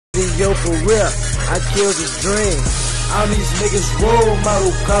kill for real, I killed the dream. I'm these niggas role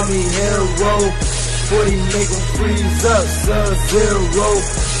model, call me hero. 40 make them freeze up, sub-zero.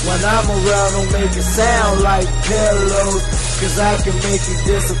 When I'm around, don't make it sound like pillows, cause I can make you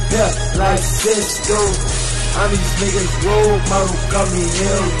disappear like Cisco. I'm these niggas role model, call me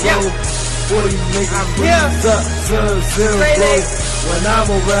hero. 40 make them freeze up, sub-zero. When I'm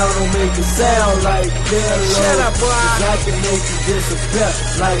around, don't make it sound like pillows. Shut up, boy. Cause I can make you disappear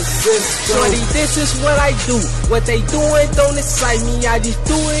like Cisco. Shorty, this is what I do. What they doing don't excite me. I just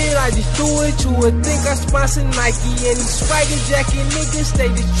do it. You would think I sponsor Nike. And these swagger jacket niggas,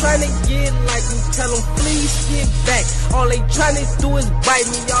 they just tryna get like me. Tell them please get back. All they tryna do is bite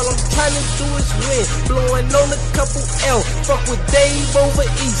me. All I'm tryna do is win. Blowing on a couple L. Fuck with Dave over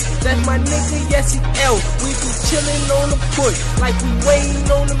East. That's my nigga, yes he L. We be chillin' on the porch like we waiting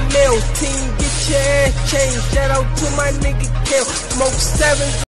on the mail. Team, get your ass changed. Shout out to my nigga Kel. Smoke 7.